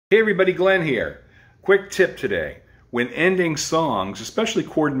Hey everybody, Glenn here. Quick tip today. When ending songs, especially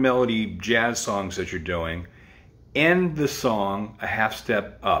chord melody jazz songs that you're doing, end the song a half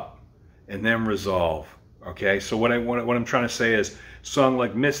step up and then resolve. Okay, so what I'm trying to say is, a song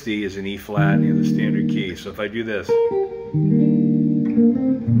like Misty is in E flat in the standard key. So if I do this,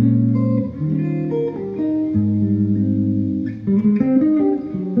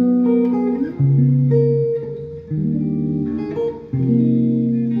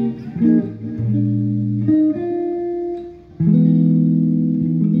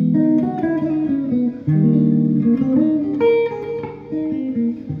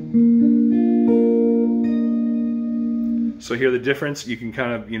 so hear the difference? You can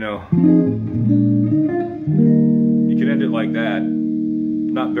kind of, you can end it like that.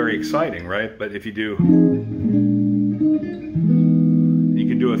 Not very exciting, right? But if you do, you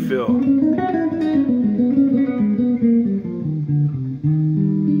can do a fill. And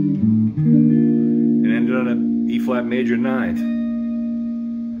end it on an E flat major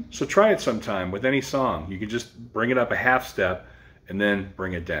 9th. So try it sometime with any song. You can just bring it up a half step and then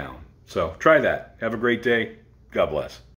bring it down. So try that. Have a great day. God bless.